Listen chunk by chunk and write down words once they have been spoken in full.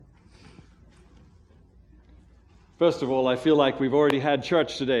First of all, I feel like we've already had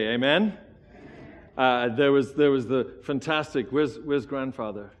church today. Amen? There was the fantastic, where's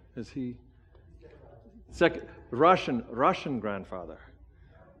grandfather? Is he? Russian grandfather.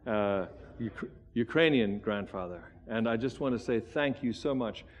 Ukrainian grandfather. And I just want to say thank you so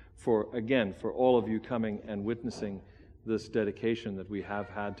much for all of you coming and witnessing this dedication that we have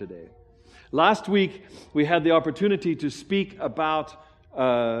had today. Last week, we had the opportunity to speak about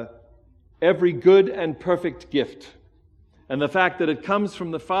every good and perfect gift, and the fact that it comes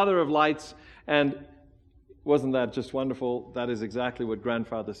from the Father of lights. And wasn't that just wonderful? That is exactly what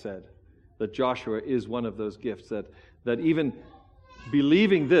grandfather said, that Joshua is one of those gifts, that even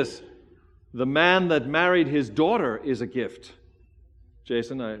believing this, the man that married his daughter is a gift.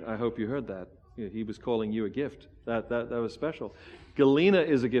 Jason, I hope you heard that. He was calling you a gift. That was special. Galena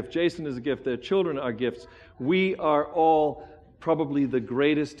is a gift. Jason is a gift. Their children are gifts. We are all probably the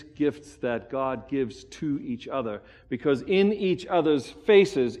greatest gifts that God gives to each other, because in each other's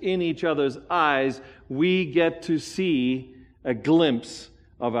faces, in each other's eyes, we get to see a glimpse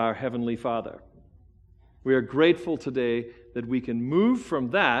of our Heavenly Father. We are grateful today that we can move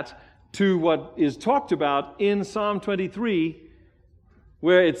from that to what is talked about in Psalm 23,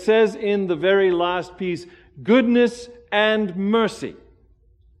 where it says in the very last piece, goodness and mercy.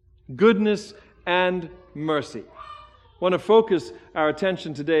 Goodness and mercy. I want to focus our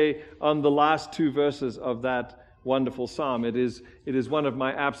attention today on the last two verses of that wonderful psalm. It is one of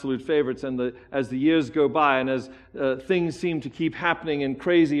my absolute favorites, and as the years go by and as things seem to keep happening in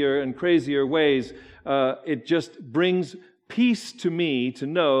crazier and crazier ways, it just brings peace to me to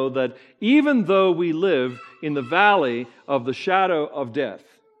know that even though we live in the valley of the shadow of death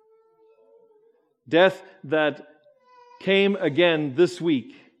that came again this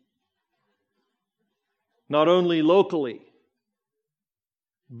week, not only locally,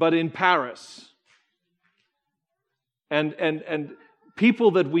 but in Paris. And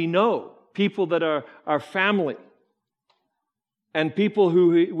people that we know, people that are our family, and people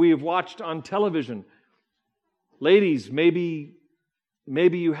who we have watched on television. Ladies, maybe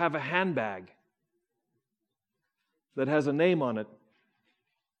you have a handbag that has a name on it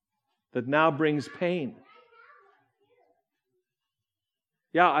that now brings pain.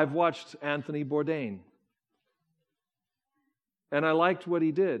 Yeah, I've watched Anthony Bourdain, and I liked what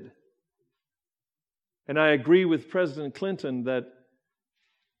he did. And I agree with President Clinton that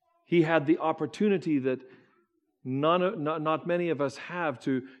he had the opportunity that not many of us have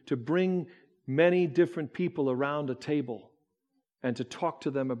to bring many different people around a table and to talk to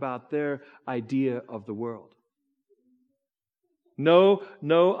them about their idea of the world. No,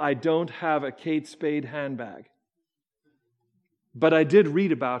 I don't have a Kate Spade handbag. But I did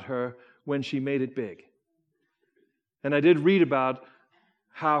read about her when she made it big. And I did read about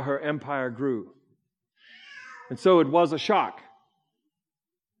how her empire grew. And so it was a shock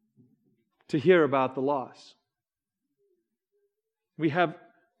to hear about the loss. We have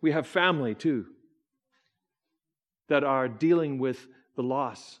family too that are dealing with the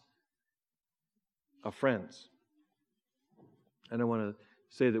loss of friends. And I want to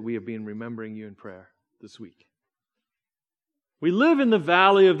say that we have been remembering you in prayer this week. We live in the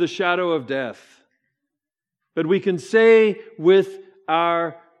valley of the shadow of death, but we can say with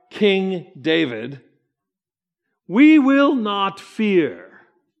our King David, we will not fear.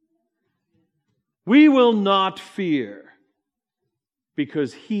 We will not fear,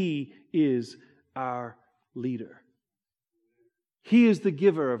 because He is our leader. He is the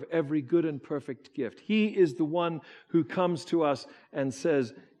giver of every good and perfect gift. He is the one who comes to us and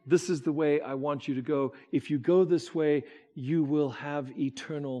says, this is the way I want you to go. If you go this way, you will have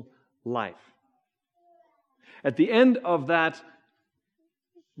eternal life. At the end of that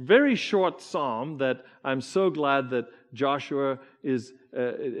very short psalm that I'm so glad that Joshua's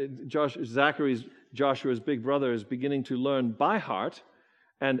big brother is beginning to learn by heart,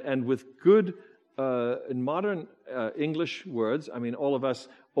 and with good in modern English words. I mean, all of us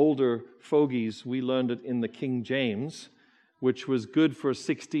older fogies, we learned it in the King James, which was good for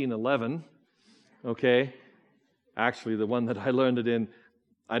 1611. Okay? Actually, the one that I learned it in,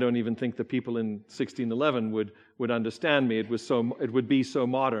 I don't even think the people in 1611 would understand me. It would be so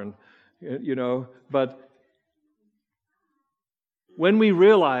modern, you know. But when we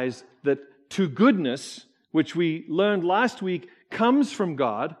realize that to goodness, which we learned last week, comes from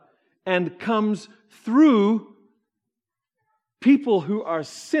God and comes through people who are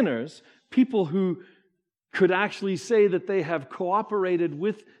sinners, people who could actually say that they have cooperated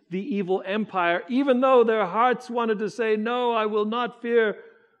with the evil empire, even though their hearts wanted to say, no, I will not fear,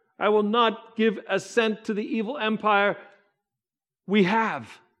 I will not give assent to the evil empire. We have.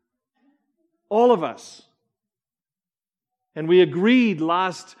 All of us. And we agreed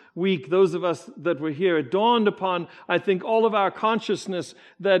last week, those of us that were here, it dawned upon, I think, all of our consciousness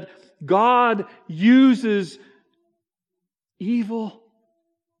that God uses evil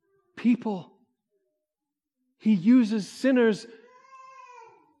people. He uses sinners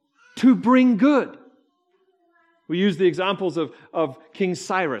to bring good. We use the examples of King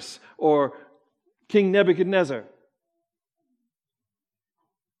Cyrus or King Nebuchadnezzar.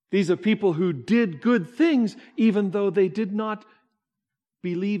 These are people who did good things even though they did not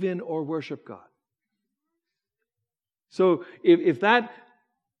believe in or worship God. So if that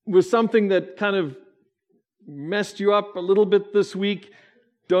was something that kind of messed you up a little bit this week,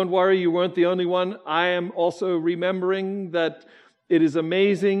 don't worry, you weren't the only one. I am also remembering that it is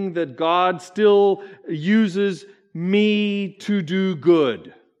amazing that God still uses me to do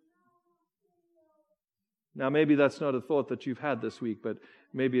good. Now, maybe that's not a thought that you've had this week, but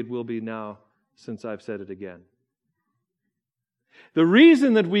maybe it will be now since I've said it again. The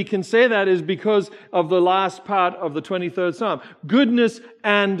reason that we can say that is because of the last part of the 23rd Psalm. Goodness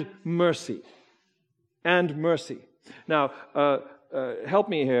and mercy. And mercy. Now, help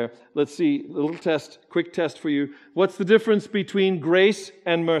me here. Let's see, a little test, quick test for you. What's the difference between grace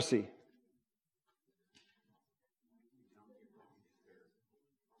and mercy?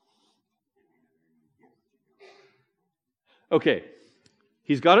 Okay,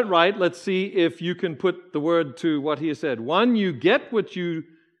 he's got it right. Let's see if you can put the word to what he has said. One, you get what you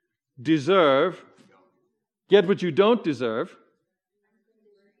deserve, get what you don't deserve.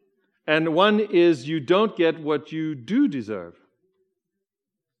 And one is you don't get what you do deserve.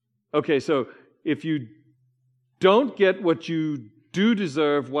 Okay, so if you don't get what you do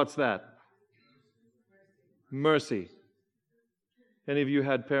deserve, what's that? Mercy. Any of you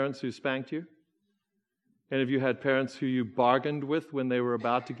had parents who spanked you? Any of you had parents who you bargained with when they were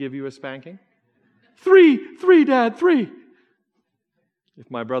about to give you a spanking? Three, Dad, 3.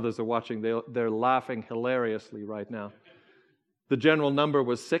 If my brothers are watching, they're laughing hilariously right now. The general number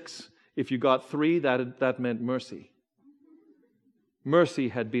was 6. If you got 3, that meant mercy. Mercy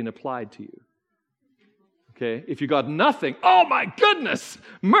had been applied to you. Okay? If you got nothing, oh my goodness,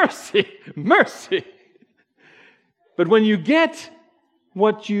 mercy, mercy. But when you get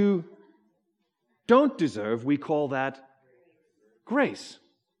what you don't deserve, we call that grace.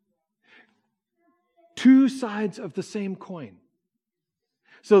 2 sides of the same coin.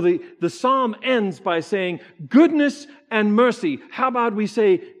 So the psalm ends by saying, goodness and mercy. How about we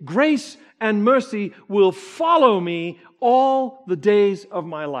say, grace and mercy will follow me all the days of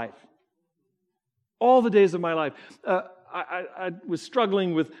my life. All the days of my life. I was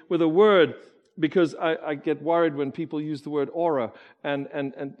struggling with a word because I get worried when people use the word aura,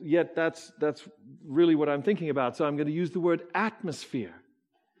 and yet that's really what I'm thinking about. So I'm going to use the word atmosphere.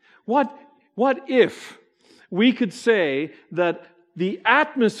 What if we could say that the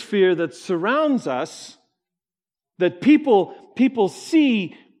atmosphere that surrounds us, that people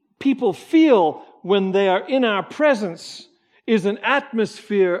see, people feel when they are in our presence, is an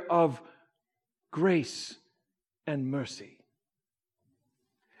atmosphere of grace and mercy?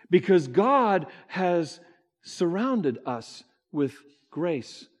 Because God has surrounded us with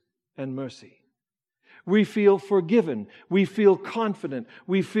grace and mercy. We feel forgiven. We feel confident.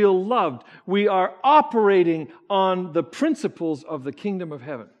 We feel loved. We are operating on the principles of the kingdom of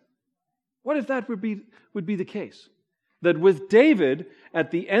heaven. What if that would be the case? That with David,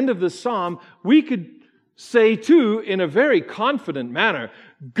 at the end of the psalm, we could say too, in a very confident manner,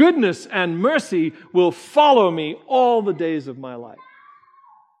 goodness and mercy will follow me all the days of my life.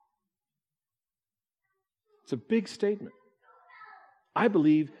 It's a big statement. I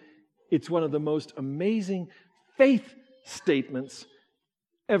believe it's one of the most amazing faith statements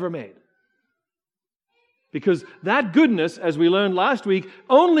ever made. Because that goodness, as we learned last week,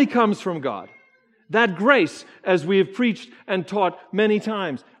 only comes from God. That grace, as we have preached and taught many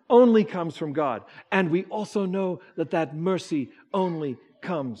times, only comes from God. And we also know that mercy only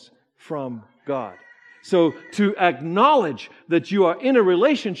comes from God. So to acknowledge that you are in a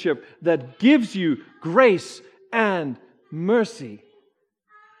relationship that gives you grace and mercy,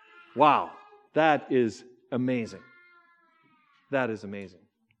 wow, that is amazing. That is amazing.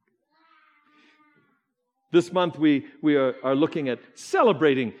 This month we are looking at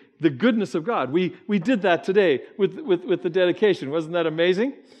celebrating the goodness of God. We did that today with the dedication. Wasn't that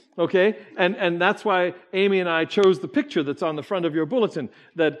amazing? Okay? And that's why Amy and I chose the picture that's on the front of your bulletin,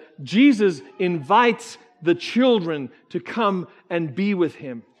 that Jesus invites the children to come and be with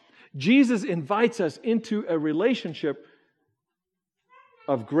Him. Jesus invites us into a relationship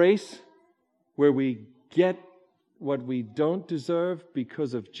of grace where we get what we don't deserve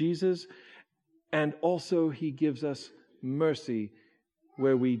because of Jesus, and also He gives us mercy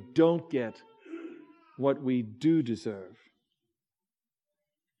where we don't get what we do deserve.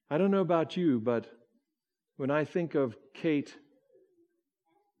 I don't know about you, but when I think of Kate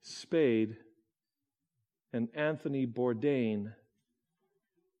Spade and Anthony Bourdain,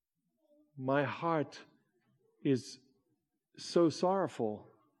 my heart is so sorrowful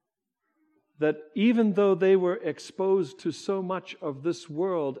that even though they were exposed to so much of this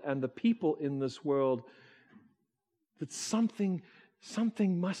world and the people in this world, that something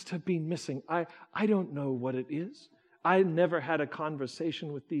must have been missing. I don't know what it is. I never had a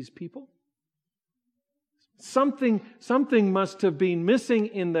conversation with these people. Something must have been missing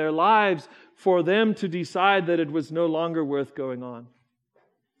in their lives for them to decide that it was no longer worth going on.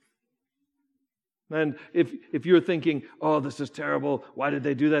 And if you're thinking, oh, this is terrible, why did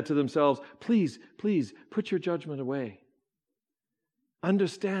they do that to themselves? Please, put your judgment away.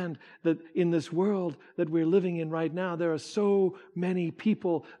 Understand that in this world that we're living in right now, there are so many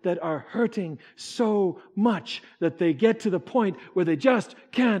people that are hurting so much that they get to the point where they just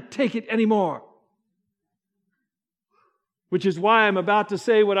can't take it anymore. Which is why I'm about to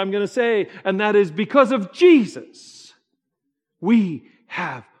say what I'm going to say, and that is because of Jesus, we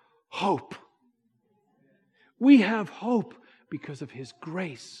have hope. We have hope because of His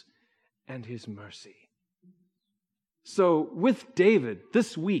grace and His mercy. So with David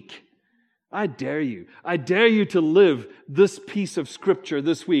this week, I dare you to live this piece of Scripture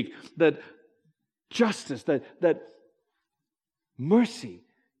this week, that justice, that mercy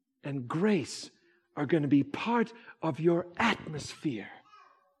and grace are going to be part of your atmosphere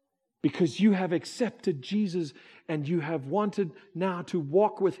because you have accepted Jesus and you have wanted now to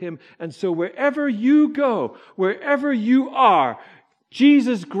walk with Him. And so wherever you go, wherever you are,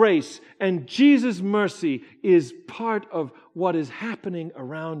 Jesus' grace and Jesus' mercy is part of what is happening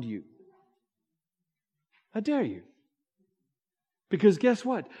around you. I dare you. Because guess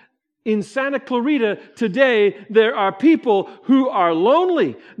what? In Santa Clarita today, there are people who are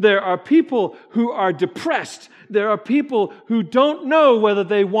lonely. There are people who are depressed. There are people who don't know whether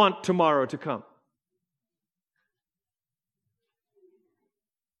they want tomorrow to come.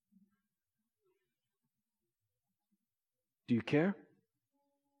 Do you care?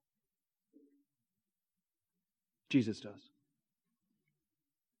 Jesus does.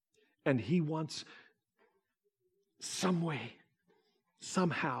 And He wants some way,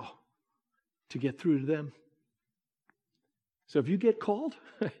 somehow, to get through to them. So if you get called,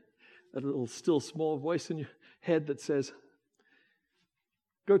 that little still small voice in your head that says,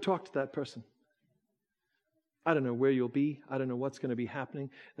 go talk to that person. I don't know where you'll be. I don't know what's going to be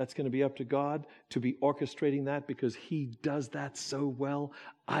happening. That's going to be up to God to be orchestrating that because He does that so well.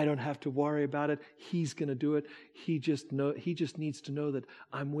 I don't have to worry about it. He's going to do it. He just needs to know that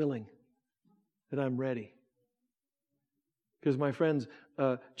I'm willing, that I'm ready. Because my friends,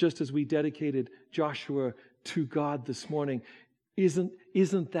 just as we dedicated Joshua to God this morning,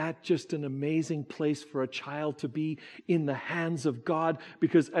 isn't that just an amazing place for a child to be in the hands of God?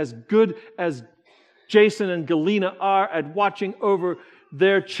 Because as good as Jason and Galena are at watching over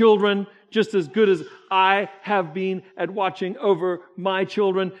their children, just as good as I have been at watching over my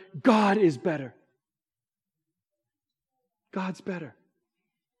children, God is better. God's better.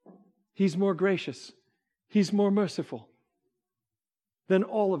 He's more gracious. He's more merciful than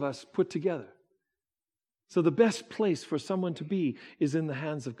all of us put together. So the best place for someone to be is in the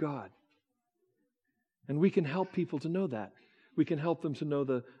hands of God. And we can help people to know that. We can help them to know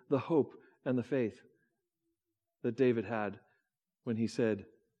the hope and the faith that David had when he said,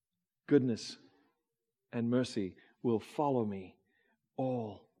 goodness and mercy will follow me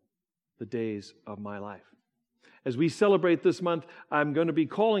all the days of my life. As we celebrate this month, I'm going to be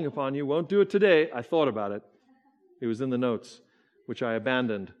calling upon you. Won't do it today. I thought about it. It was in the notes, which I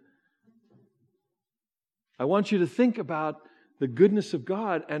abandoned. I want you to think about the goodness of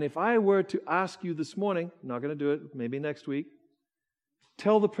God. And if I were to ask you this morning, I'm not going to do it, maybe next week,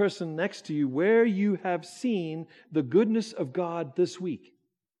 tell the person next to you where you have seen the goodness of God this week.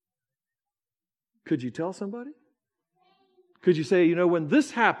 Could you tell somebody? Could you say, when this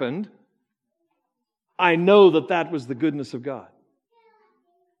happened, I know that was the goodness of God?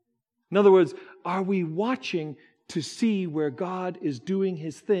 In other words, are we watching to see where God is doing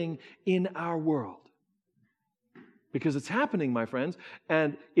His thing in our world? Because it's happening, my friends,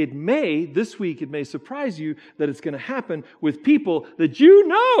 and this week it may surprise you that it's going to happen with people that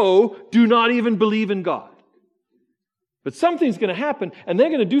do not even believe in God. But something's going to happen, and they're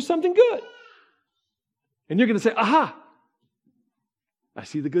going to do something good. And you're going to say, aha, I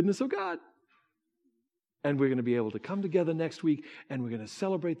see the goodness of God. And we're going to be able to come together next week, and we're going to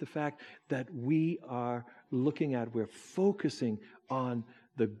celebrate the fact that we're focusing on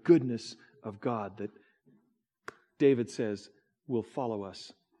the goodness of God that David says will follow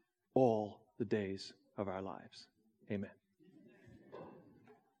us all the days of our lives. Amen.